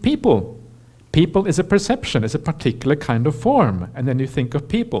see people. People is a perception, it's a particular kind of form. And then you think of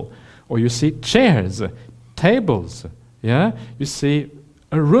people. Or you see chairs, tables. You see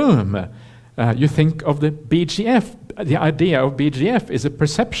a room. You think of the BGF. The idea of BGF is a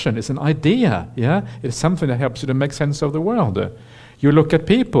perception, it's an idea. It's something that helps you to make sense of the world. You look at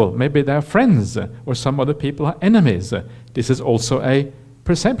people, maybe they're friends, or some other people are enemies. This is also a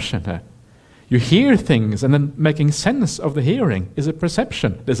perception. You hear things, and then making sense of the hearing is a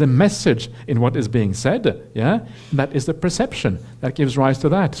perception. There's a message in what is being said. That is the perception that gives rise to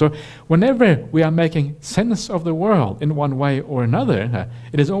that. So whenever we are making sense of the world in one way or another,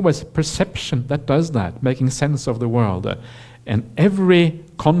 it is always perception that does that, making sense of the world. And every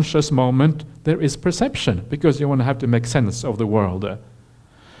conscious moment there is perception, because you want to have to make sense of the world.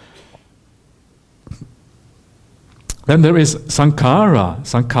 Then there is sankhara.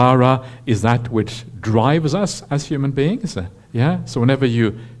 Sankhara is that which drives us as human beings. So whenever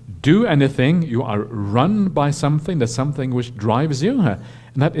you do anything, you are run by something. There's something which drives you. And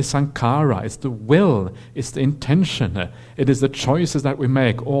that is sankhara. It's the will. It's the intention. It is the choices that we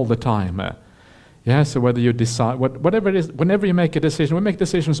make all the time. So whether you decide, whatever it is, whenever you make a decision, we make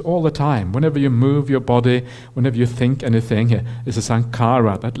decisions all the time. Whenever you move your body, whenever you think anything, it's a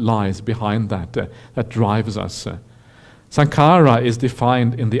sankhara that lies behind that, that drives us. Sankhara is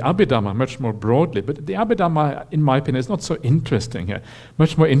defined in the Abhidhamma much more broadly, but the Abhidhamma, in my opinion, is not so interesting.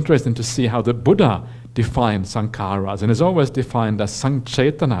 Much more interesting to see how the Buddha defined sankharas, and is always defined as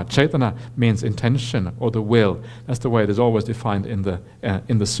sanchetana. Chetana means intention or the will. That's the way it is always defined in the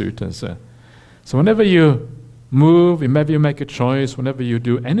suttas. So whenever you move, whenever you make a choice, whenever you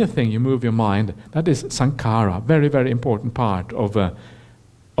do anything, you move your mind. That is sankhara, very, very important part of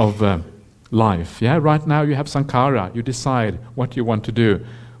life. Right now you have sankhara. You decide what you want to do,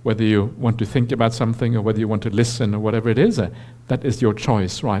 whether you want to think about something or whether you want to listen or whatever it is. That is your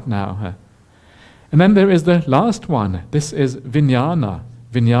choice right now. And then there is the last one. This is vijnana.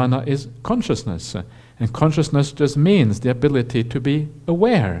 Vijnana is consciousness. And consciousness just means the ability to be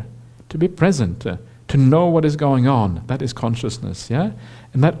aware, to be present, to know what is going on. That is consciousness.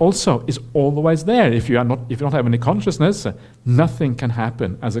 And that also is always there. If you don't have any consciousness, nothing can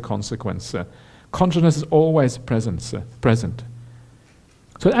happen as a consequence. Consciousness is always present. So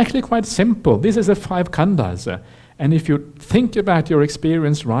it's actually quite simple. This is the 5 khandhas. And if you think about your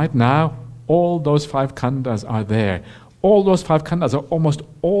experience right now, all those 5 khandhas are there. All those 5 khandhas are almost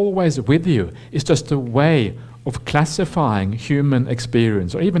always with you. It's just a way of classifying human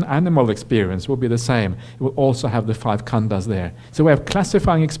experience, or even animal experience will be the same. It will also have the 5 khandhas there. So we have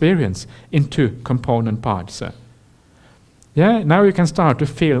classifying experience into component parts. Yeah, now you can start to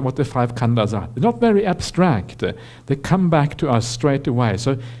feel what the 5 khandhas are. They're not very abstract. They come back to us straight away.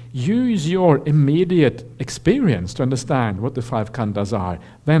 So use your immediate experience to understand what the 5 khandhas are.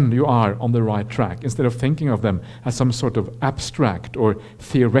 Then you are on the right track, instead of thinking of them as some sort of abstract or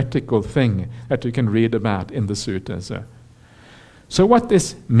theoretical thing that you can read about in the suttas. So what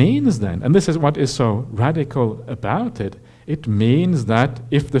this means then, and this is what is so radical about it, it means that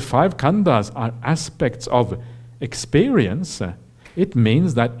if the 5 khandhas are aspects of experience, it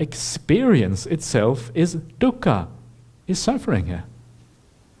means that experience itself is dukkha, is suffering.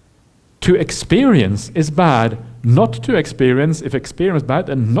 To experience is bad, not to experience, if experience is bad,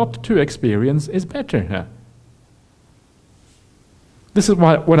 and not to experience is better. This is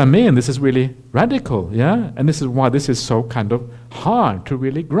what I mean, this is really radical, yeah? And this is why this is so kind of hard to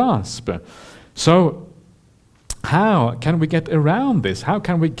really grasp. So, how can we get around this? How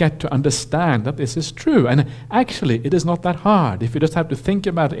can we get to understand that this is true? And actually, it is not that hard if you just have to think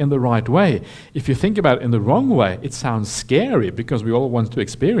about it in the right way. If you think about it in the wrong way, it sounds scary because we all want to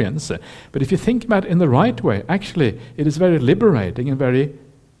experience. But if you think about it in the right way, actually, it is very liberating and very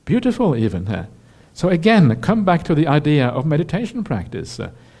beautiful even. So again, come back to the idea of meditation practice.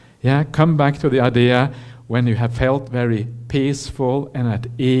 Come back to the idea when you have felt very peaceful and at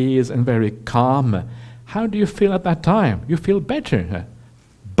ease and very calm. How do you feel at that time? You feel better.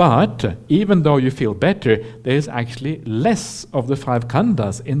 But even though you feel better, there is actually less of the 5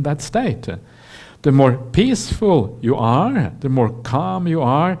 khandhas in that state. The more peaceful you are, the more calm you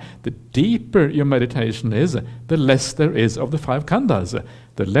are, the deeper your meditation is, the less there is of the 5 khandhas.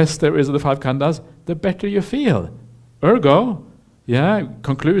 The less there is of the 5 khandhas, the better you feel. Ergo,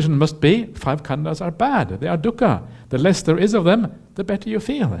 conclusion must be 5 khandhas are bad, they are dukkha. The less there is of them, the better you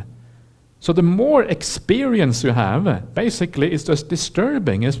feel. So the more experience you have, basically it's just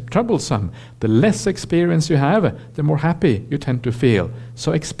disturbing, it's troublesome. The less experience you have, the more happy you tend to feel.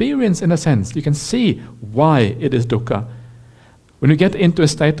 So experience, in a sense, you can see why it is dukkha. When you get into a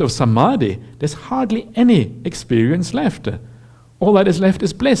state of samadhi, there's hardly any experience left. All that is left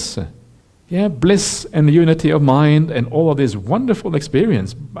is bliss. Bliss and unity of mind and all of this wonderful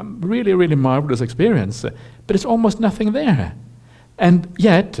experience, really, really marvelous experience, but it's almost nothing there. And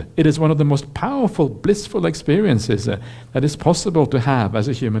yet, it is one of the most powerful, blissful experiences that is possible to have as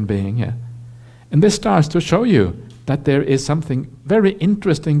a human being. And this starts to show you that there is something very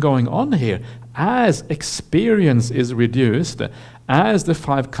interesting going on here. As experience is reduced, as the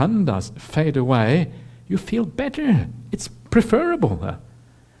 5 khandhas fade away, you feel better. It's preferable.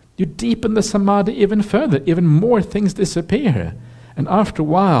 You deepen the samadhi even further, even more things disappear. And after a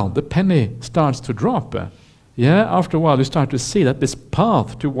while, the penny starts to drop. After a while you start to see that this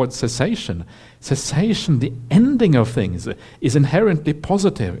path towards cessation, the ending of things, is inherently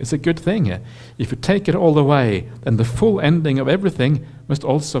positive. It's a good thing. If you take it all away, then the full ending of everything must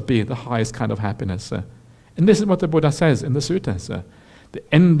also be the highest kind of happiness. And this is what the Buddha says in the suttas. The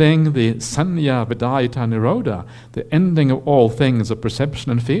ending, the sanya vedayita nirodha, the ending of all things of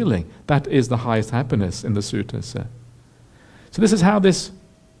perception and feeling, that is the highest happiness in the suttas. So this is how this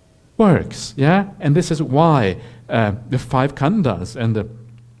works, and this is why the 5 khandhas and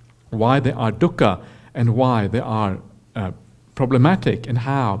why they are dukkha and why they are problematic, and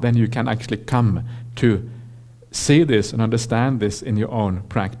how then you can actually come to see this and understand this in your own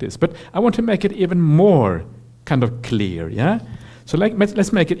practice. But I want to make it even more kind of clear, So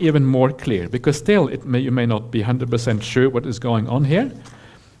let's make it even more clear, because still you may not be 100% sure what is going on here.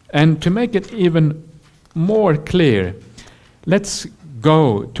 And to make it even more clear, let's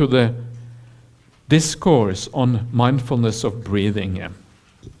go to the discourse on mindfulness of breathing.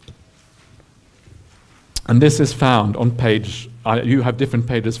 And this is found on page, you have different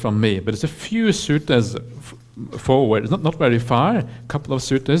pages from me, but it's a few suttas forward. It's not very far, a couple of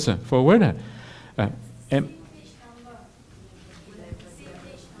suttas forward.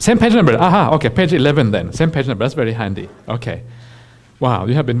 Same page number, okay, page 11 then. Same page number, that's very handy. Okay. Wow,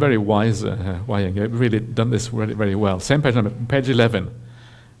 you have been very wise, Wayang. You've really done this really very well. Same page number, page 11.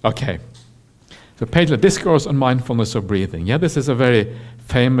 Okay. So page 11, Discourse on Mindfulness of Breathing. This is a very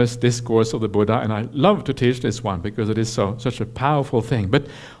famous discourse of the Buddha, and I love to teach this one because it is such a powerful thing. But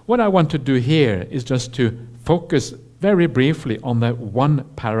what I want to do here is just to focus very briefly on that one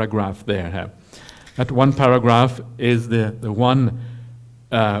paragraph there. That one paragraph is the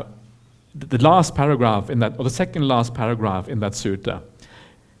last paragraph in that, or the second last paragraph in that sutta.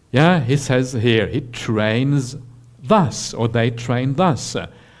 He says here, he trains thus, or they train thus.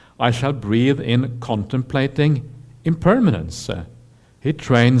 I shall breathe in contemplating impermanence. He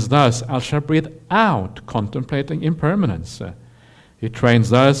trains thus, I shall breathe out contemplating impermanence. He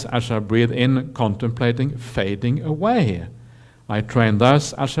trains thus, I shall breathe in contemplating fading away. I train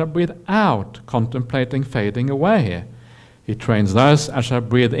thus, I shall breathe out, contemplating fading away. He trains thus, I shall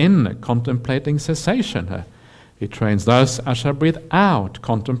breathe in, contemplating cessation. He trains thus, I shall breathe out,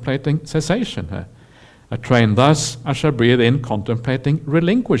 contemplating cessation. I train thus, I shall breathe in, contemplating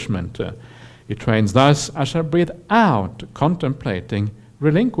relinquishment. He trains thus, I shall breathe out, contemplating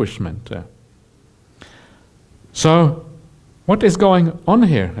relinquishment. So, what is going on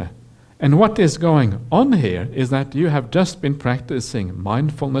here? And what is going on here is that you have just been practicing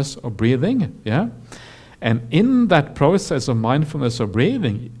mindfulness of breathing, yeah? And in that process of mindfulness of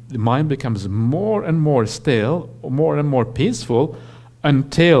breathing, the mind becomes more and more still, more and more peaceful,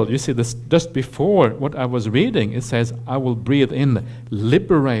 until, you see this just before what I was reading, it says, I will breathe in,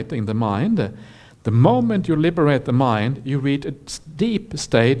 liberating the mind. The moment you liberate the mind, you reach a deep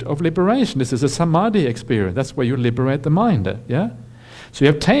state of liberation. This is a samadhi experience. That's where you liberate the mind, yeah? So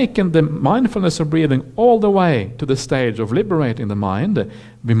you have taken the mindfulness of breathing all the way to the stage of liberating the mind,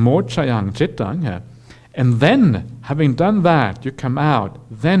 vimochayang chittang, and then, having done that, you come out,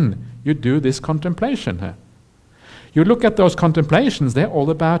 then you do this contemplation. You look at those contemplations, they're all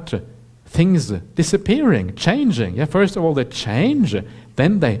about things disappearing, changing. Yeah, first of all, they change,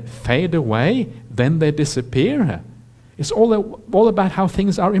 then they fade away, then they disappear. It's all about how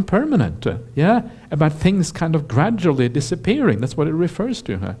things are impermanent, yeah? About things kind of gradually disappearing. That's what it refers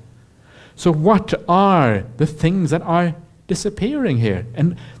to. So what are the things that are disappearing here?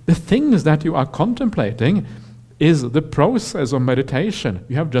 And the things that you are contemplating is the process of meditation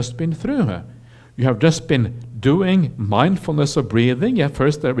you have just been through. You have just been doing mindfulness of breathing. Yeah,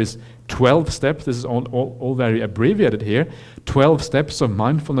 first there is 12 steps. This is all very abbreviated here. 12 steps of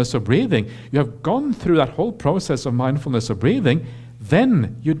mindfulness of breathing. You have gone through that whole process of mindfulness of breathing.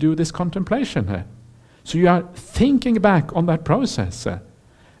 Then you do this contemplation. So you are thinking back on that process.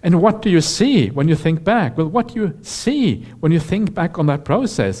 And what do you see when you think back? Well, what you see when you think back on that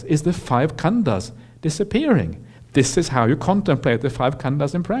process is the 5 khandhas disappearing. This is how you contemplate the 5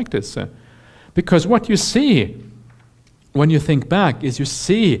 khandhas in practice. Because what you see when you think back is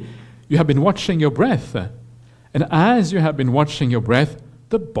you have been watching your breath. And as you have been watching your breath,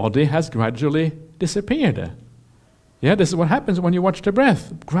 the body has gradually disappeared. Yeah, this is what happens when you watch the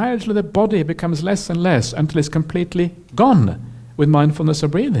breath. Gradually the body becomes less and less until it's completely gone with mindfulness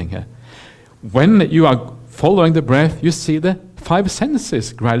of breathing. When you are following the breath, you see the 5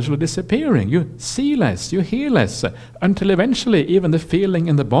 senses gradually disappearing. You see less, you hear less, until eventually even the feeling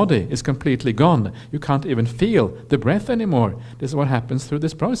in the body is completely gone. You can't even feel the breath anymore. This is what happens through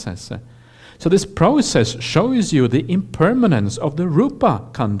this process. So this process shows you the impermanence of the rupa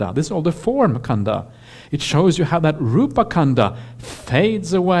khandha. This is all the form khandha. It shows you how that rupa khandha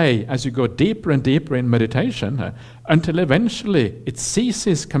fades away as you go deeper and deeper in meditation, until eventually it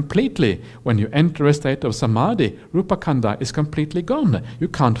ceases completely. When you enter a state of samadhi, rupa khandha is completely gone. You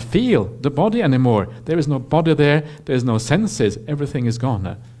can't feel the body anymore. There is no body there, there is no senses, everything is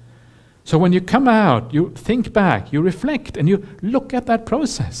gone. So when you come out, you think back, you reflect, and you look at that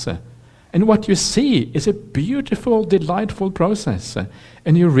process. And what you see is a beautiful, delightful process.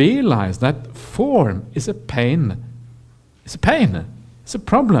 And you realize that form is a pain. It's a pain. It's a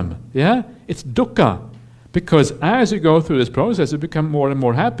problem. Yeah? It's dukkha. Because as you go through this process, you become more and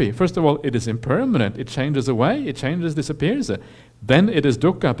more happy. First of all, it is impermanent. It changes away. It changes, disappears. Then it is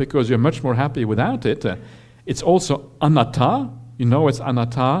dukkha because you're much more happy without it. It's also anatta. You know it's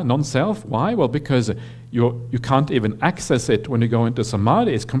anatta, non-self. Why? Well, because you can't even access it when you go into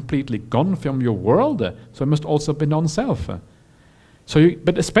samadhi. It's completely gone from your world. So it must also be non-self.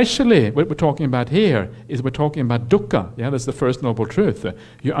 But especially what we're talking about here is we're talking about dukkha. Yeah, that's the first noble truth.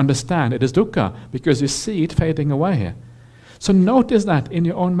 You understand it is dukkha because you see it fading away. So notice that in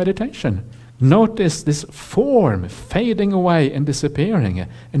your own meditation. Notice this form fading away and disappearing.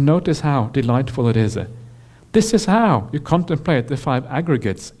 And notice how delightful it is. This is how you contemplate the 5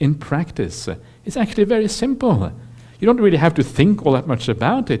 aggregates in practice. It's actually very simple. You don't really have to think all that much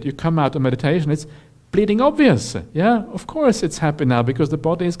about it. You come out of meditation, it's bleeding obvious. Yeah, of course it's happy now because the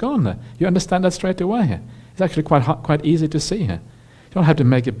body is gone. You understand that straight away. It's actually quite easy to see. You don't have to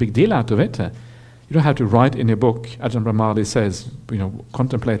make a big deal out of it. You don't have to write in your book, Ajahn Brahmali says,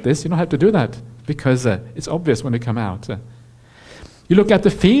 contemplate this. You don't have to do that because it's obvious when you come out. You look at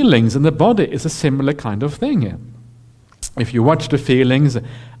the feelings in the body, it's a similar kind of thing. If you watch the feelings,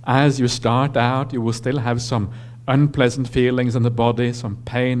 as you start out, you will still have some unpleasant feelings in the body, some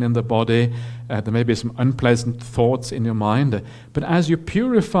pain in the body, there may be some unpleasant thoughts in your mind. But as you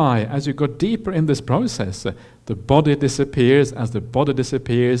purify, as you go deeper in this process, the body disappears. As the body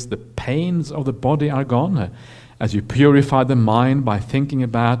disappears, the pains of the body are gone. as you purify the mind by thinking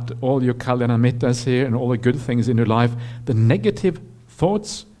about all your kalyanamitas here and all the good things in your life, the negative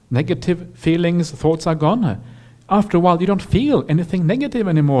thoughts, negative feelings, thoughts are gone. After a while, you don't feel anything negative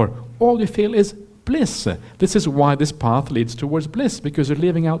anymore. All you feel is bliss. This is why this path leads towards bliss, because you're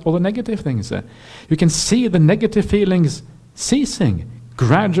leaving out all the negative things. You can see the negative feelings ceasing,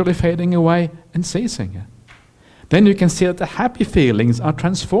 gradually fading away and ceasing. Then you can see that the happy feelings are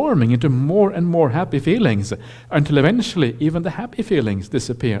transforming into more and more happy feelings, until eventually even the happy feelings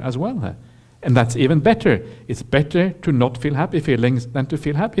disappear as well. And that's even better. It's better to not feel happy feelings than to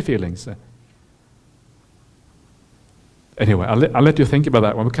feel happy feelings. Anyway, I'll let you think about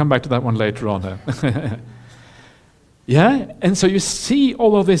that one. We'll come back to that one later on. Yeah, and so you see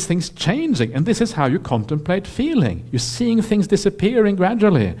all of these things changing, and this is how you contemplate feeling. You're seeing things disappearing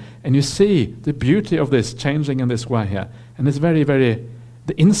gradually, and you see the beauty of this changing in this way here. And it's very, very,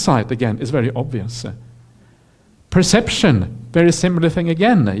 the insight again is very obvious. Perception, very similar thing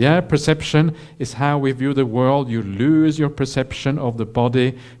again. Yeah, perception is how we view the world. You lose your perception of the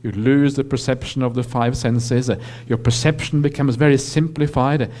body. You lose the perception of the five senses. Your perception becomes very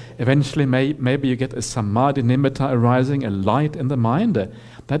simplified. Eventually, maybe you get a samadhi nimitta arising, a light in the mind.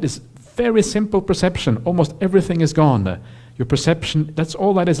 That is very simple perception. Almost everything is gone. Your perception, that's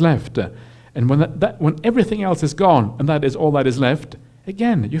all that is left. And when everything else is gone, and that is all that is left,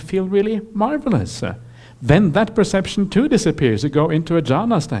 again, you feel really marvelous. Then that perception too disappears. You go into a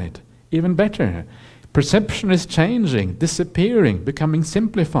jhana state. Even better. Perception is changing, disappearing, becoming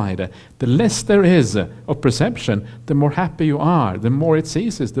simplified. The less there is of perception, the more happy you are. The more it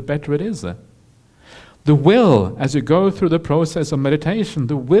ceases, the better it is. The will, as you go through the process of meditation,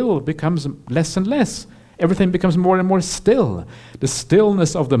 the will becomes less and less. Everything becomes more and more still. The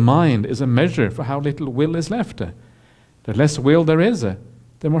stillness of the mind is a measure for how little will is left. The less will there is,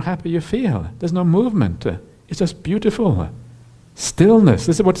 the more happy you feel. There's no movement. It's just beautiful. Stillness.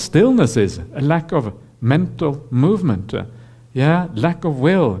 This is what stillness is. A lack of mental movement. Yeah, lack of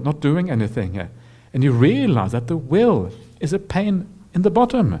will, not doing anything. And you realize that the will is a pain in the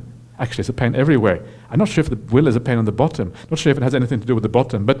bottom. Actually, it's a pain everywhere. I'm not sure if the will is a pain on the bottom. Not sure if it has anything to do with the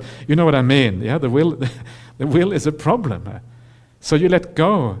bottom, but you know what I mean. Yeah, the will is a problem. So you let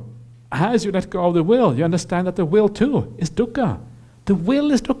go. As you let go of the will, you understand that the will too is dukkha. The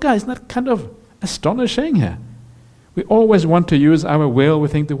will is dukkha. Isn't that kind of astonishing? We always want to use our will. We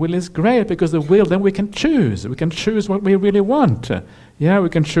think the will is great because the will, then we can choose. We can choose what we really want. Yeah, we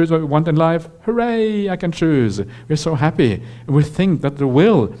can choose what we want in life. Hooray, I can choose. We're so happy. And we think that the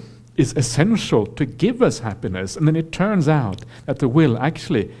will is essential to give us happiness. And then it turns out that the will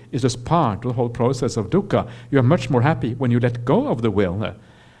actually is just part of the whole process of dukkha. You are much more happy when you let go of the will.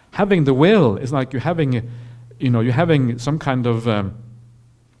 Having the will is like you're having some kind of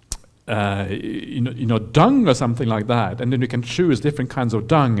dung or something like that, and then you can choose different kinds of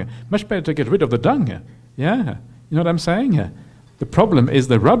dung. Much better to get rid of the dung. Yeah, you know what I'm saying? The problem is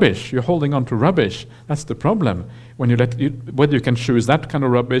the rubbish. You're holding on to rubbish. That's the problem. When whether you can choose that kind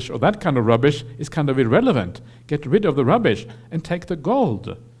of rubbish or that kind of rubbish is kind of irrelevant. Get rid of the rubbish and take the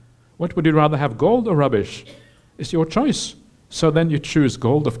gold. What would you rather have, gold or rubbish? It's your choice. So then you choose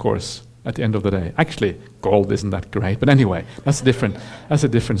gold, of course. At the end of the day. Actually, gold isn't that great, but anyway, that's a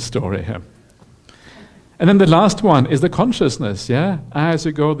different story here. And then the last one is the consciousness, yeah? As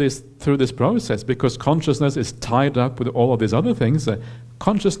you go through this process, because consciousness is tied up with all of these other things,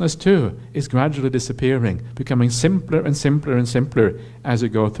 consciousness too is gradually disappearing, becoming simpler and simpler and simpler as you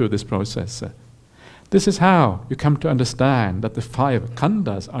go through this process. This is how you come to understand that the five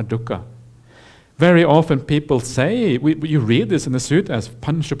khandhas are dukkha. Very often people say, you read this in the sutta as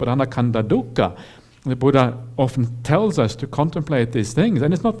panchuparana khandha dukkha. The Buddha often tells us to contemplate these things,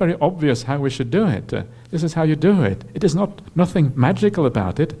 and it's not very obvious how we should do it. This is how you do it. It is nothing magical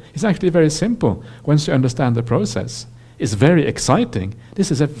about it. It's actually very simple once you understand the process. It's very exciting.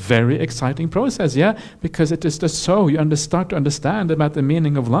 This is a very exciting process, yeah, because it is just so you start to understand about the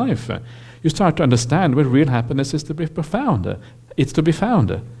meaning of life. You start to understand where real happiness is to be profound. It's to be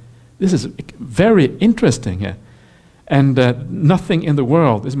found. This is very interesting, and nothing in the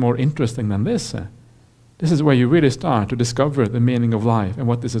world is more interesting than this. This is where you really start to discover the meaning of life and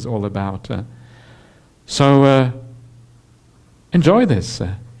what this is all about. So enjoy this,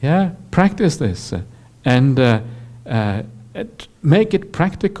 yeah. Practice this, and make it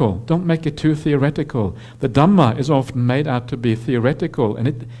practical. Don't make it too theoretical. The Dhamma is often made out to be theoretical, and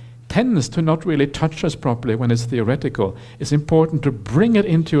it tends to not really touch us properly when it's theoretical. It's important to bring it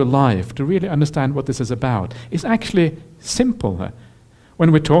into your life, to really understand what this is about. It's actually simple.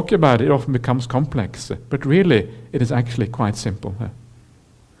 When we talk about it, it often becomes complex, but really it is actually quite simple.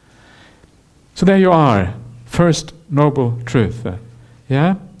 So there you are. First Noble Truth.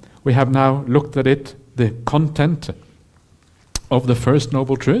 Yeah? We have now looked at it, the content of the First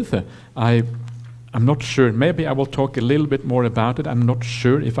Noble Truth. I'm not sure. Maybe I will talk a little bit more about it. I'm not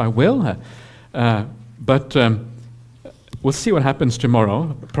sure if I will. But we'll see what happens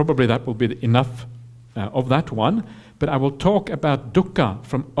tomorrow. Probably that will be enough of that one. But I will talk about dukkha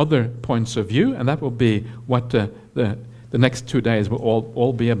from other points of view, and that will be what the next 2 days will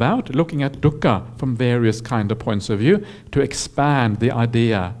all be about, looking at dukkha from various kind of points of view to expand the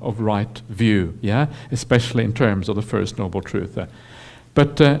idea of right view, yeah, especially in terms of the First Noble Truth.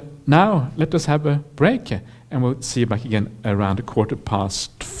 But now let us have a break, and we'll see you back again around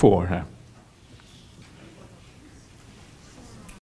 4:15.